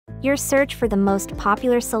Your search for the most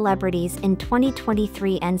popular celebrities in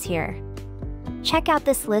 2023 ends here. Check out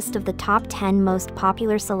this list of the top 10 most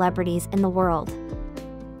popular celebrities in the world.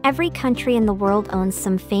 Every country in the world owns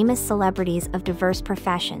some famous celebrities of diverse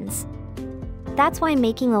professions. That's why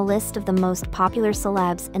making a list of the most popular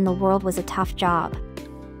celebs in the world was a tough job.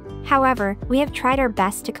 However, we have tried our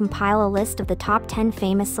best to compile a list of the top 10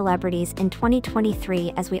 famous celebrities in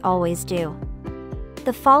 2023 as we always do.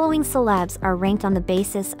 The following celebs are ranked on the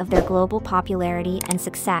basis of their global popularity and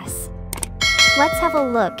success. Let's have a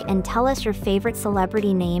look and tell us your favorite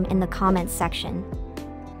celebrity name in the comments section.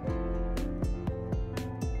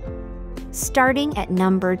 Starting at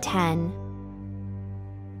number 10.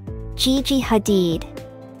 Gigi Hadid.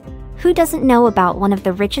 Who doesn't know about one of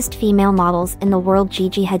the richest female models in the world,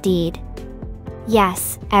 Gigi Hadid?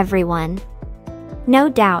 Yes, everyone. No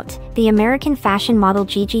doubt, the American fashion model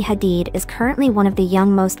Gigi Hadid is currently one of the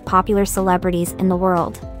young most popular celebrities in the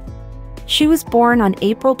world. She was born on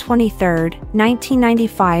April 23,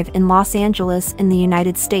 1995 in Los Angeles in the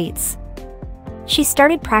United States. She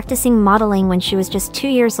started practicing modeling when she was just 2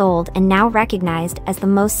 years old and now recognized as the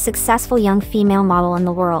most successful young female model in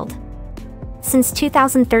the world. Since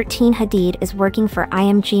 2013, Hadid is working for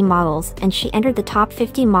IMG Models and she entered the top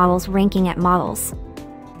 50 models ranking at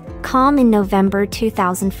Models.com in November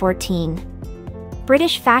 2014.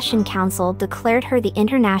 British Fashion Council declared her the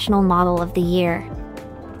International Model of the Year.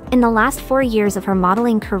 In the last 4 years of her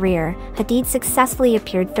modeling career, Hadid successfully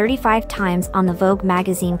appeared 35 times on the Vogue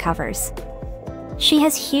magazine covers. She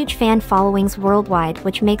has huge fan followings worldwide,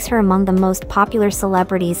 which makes her among the most popular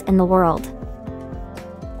celebrities in the world.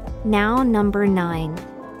 Now number 9.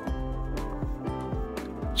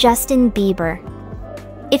 Justin Bieber.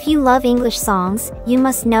 If you love English songs, you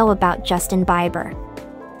must know about Justin Bieber.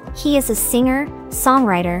 He is a singer,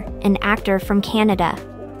 songwriter, and actor from Canada.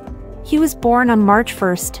 He was born on March 1,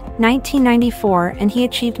 1994, and he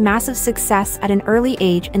achieved massive success at an early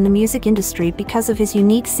age in the music industry because of his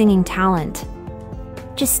unique singing talent.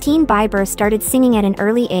 Justin Bieber started singing at an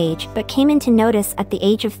early age but came into notice at the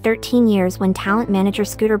age of 13 years when talent manager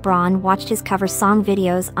Scooter Braun watched his cover song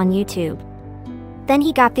videos on YouTube. Then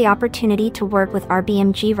he got the opportunity to work with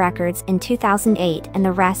RBMG Records in 2008, and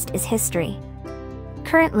the rest is history.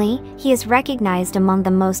 Currently, he is recognized among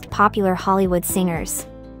the most popular Hollywood singers.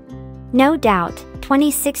 No doubt,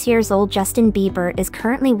 26 years old Justin Bieber is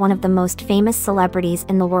currently one of the most famous celebrities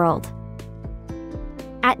in the world.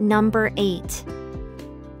 At number 8.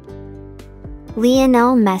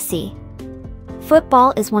 Lionel Messi.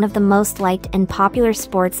 Football is one of the most liked and popular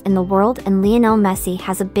sports in the world, and Lionel Messi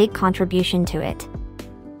has a big contribution to it.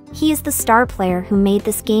 He is the star player who made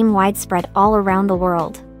this game widespread all around the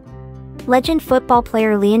world. Legend football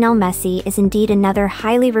player Lionel Messi is indeed another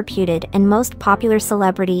highly reputed and most popular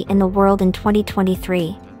celebrity in the world in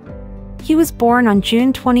 2023. He was born on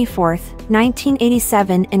June 24,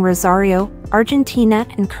 1987 in Rosario, Argentina,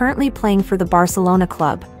 and currently playing for the Barcelona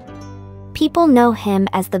club. People know him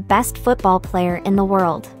as the best football player in the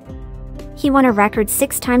world. He won a record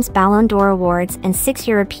 6 times Ballon d'Or awards and 6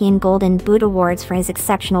 European Golden Boot awards for his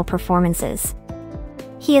exceptional performances.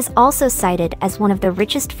 He is also cited as one of the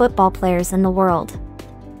richest football players in the world.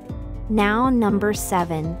 Now number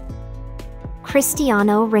 7.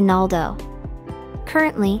 Cristiano Ronaldo.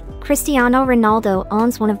 Currently, Cristiano Ronaldo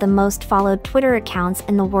owns one of the most followed Twitter accounts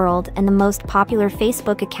in the world and the most popular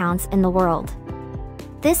Facebook accounts in the world.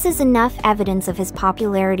 This is enough evidence of his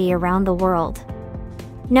popularity around the world.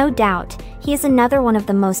 No doubt, he is another one of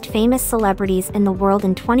the most famous celebrities in the world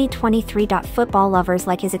in 2023. Football lovers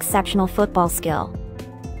like his exceptional football skill.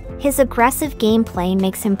 His aggressive gameplay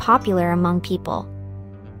makes him popular among people.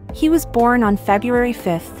 He was born on February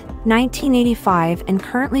 5, 1985 and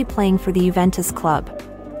currently playing for the Juventus club.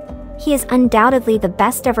 He is undoubtedly the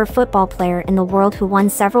best ever football player in the world who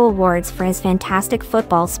won several awards for his fantastic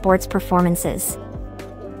football sports performances.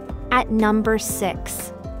 At number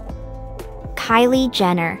 6. Kylie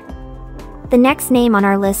Jenner. The next name on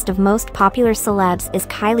our list of most popular celebs is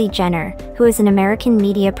Kylie Jenner, who is an American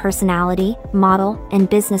media personality, model, and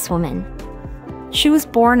businesswoman. She was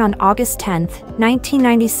born on August 10,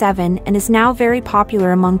 1997 and is now very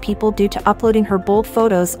popular among people due to uploading her bold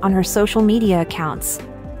photos on her social media accounts.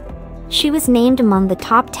 She was named among the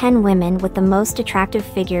top 10 women with the most attractive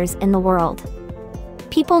figures in the world.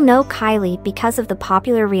 People know Kylie because of the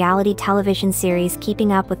popular reality television series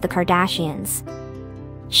Keeping Up with the Kardashians.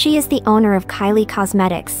 She is the owner of Kylie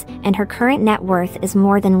Cosmetics, and her current net worth is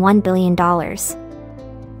more than $1 billion.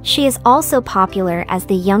 She is also popular as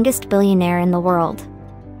the youngest billionaire in the world.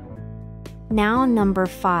 Now number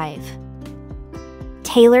 5.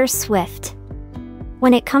 Taylor Swift.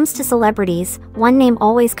 When it comes to celebrities, one name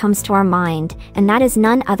always comes to our mind, and that is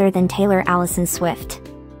none other than Taylor Allison Swift.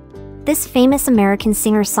 This famous American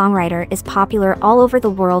singer-songwriter is popular all over the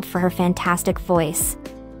world for her fantastic voice.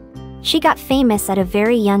 She got famous at a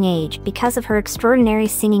very young age because of her extraordinary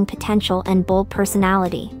singing potential and bold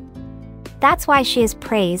personality. That's why she is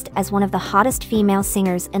praised as one of the hottest female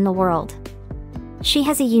singers in the world. She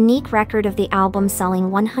has a unique record of the album selling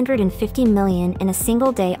 150 million in a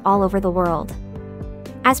single day all over the world.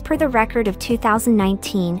 As per the record of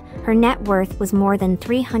 2019, her net worth was more than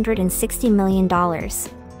 $360 million.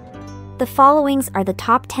 The followings are the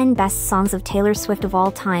top 10 best songs of Taylor Swift of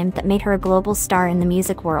all time that made her a global star in the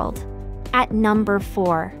music world. At number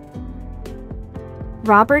 4.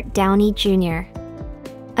 Robert Downey Jr.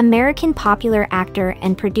 American popular actor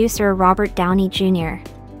and producer Robert Downey Jr.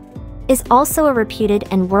 is also a reputed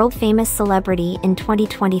and world-famous celebrity in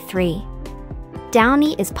 2023.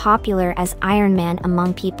 Downey is popular as Iron Man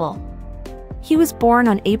among people. He was born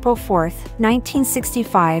on April 4,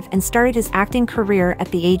 1965 and started his acting career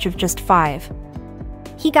at the age of just 5.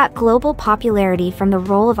 He got global popularity from the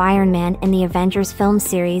role of Iron Man in the Avengers film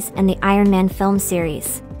series and the Iron Man film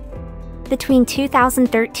series. Between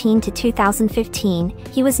 2013 to 2015,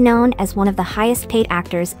 he was known as one of the highest-paid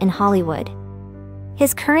actors in Hollywood.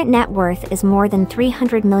 His current net worth is more than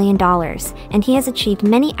 $300 million, and he has achieved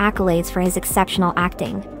many accolades for his exceptional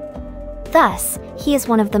acting. Thus, he is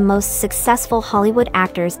one of the most successful Hollywood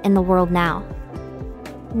actors in the world now.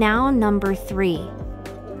 Now number 3.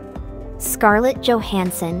 Scarlett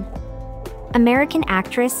Johansson. American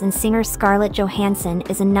actress and singer Scarlett Johansson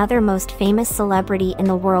is another most famous celebrity in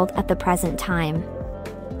the world at the present time.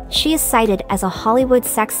 She is cited as a Hollywood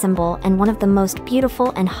sex symbol and one of the most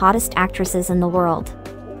beautiful and hottest actresses in the world.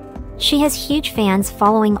 She has huge fans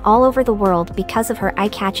following all over the world because of her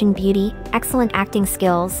eye-catching beauty, excellent acting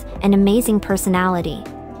skills, and amazing personality.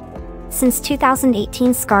 Since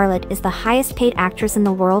 2018, Scarlett is the highest-paid actress in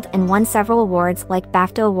the world and won several awards like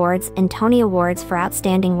BAFTA Awards and Tony Awards for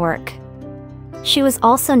outstanding work. She was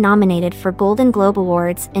also nominated for Golden Globe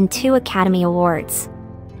Awards and 2 Academy Awards.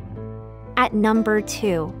 At number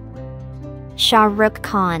 2. Shah Rukh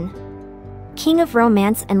Khan. King of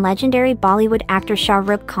romance and legendary Bollywood actor Shah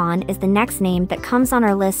Rukh Khan is the next name that comes on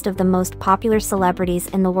our list of the most popular celebrities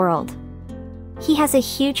in the world. He has a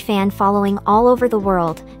huge fan following all over the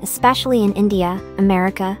world, especially in India,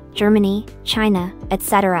 America, Germany, China,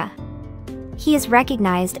 etc. He is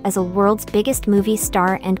recognized as a world's biggest movie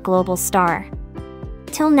star and global star.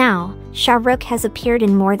 Till now, Shah Rukh has appeared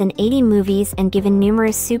in more than 80 movies and given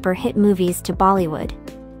numerous super hit movies to Bollywood.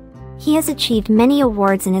 He has achieved many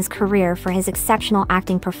awards in his career for his exceptional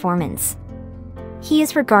acting performance. He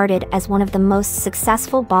is regarded as one of the most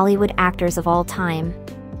successful Bollywood actors of all time.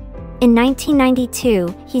 In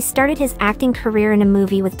 1992, he started his acting career in a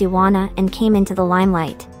movie with Deewana and came into the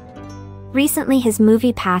limelight. Recently, his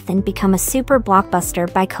movie path and become a super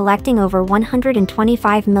blockbuster by collecting over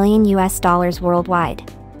 $125 million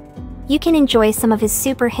worldwide. You can enjoy some of his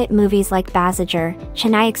super hit movies like Bazigar,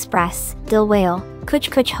 Chennai Express, Dilwale, Kuch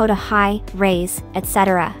Kuch Hota Hai, Raise,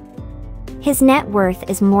 etc. His net worth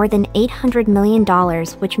is more than $800 million,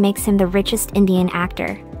 which makes him the richest Indian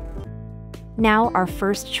actor. Now our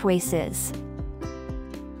first choices.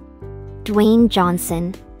 Dwayne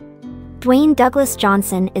Johnson. Dwayne Douglas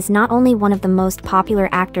Johnson is not only one of the most popular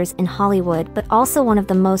actors in Hollywood but also one of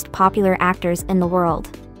the most popular actors in the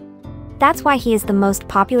world. That's why he is the most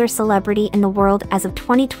popular celebrity in the world as of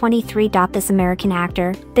 2023. This American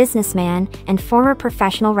actor, businessman, and former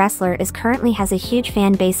professional wrestler currently has a huge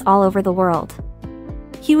fan base all over the world.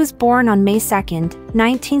 He was born on May 2,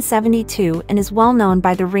 1972 and is well known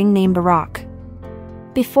by the ring name The Rock.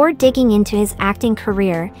 Before digging into his acting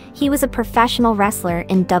career, he was a professional wrestler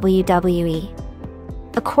in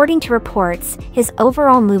WWE. According to reports, his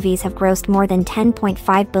overall movies have grossed more than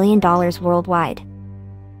 $10.5 billion worldwide.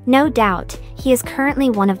 No doubt, he is currently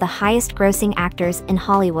one of the highest-grossing actors in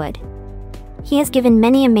Hollywood. He has given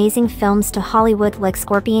many amazing films to Hollywood like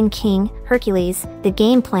Scorpion King, Hercules, The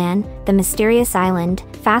Game Plan, The Mysterious Island,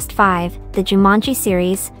 Fast 5, the Jumanji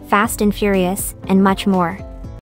series, Fast and Furious, and much more.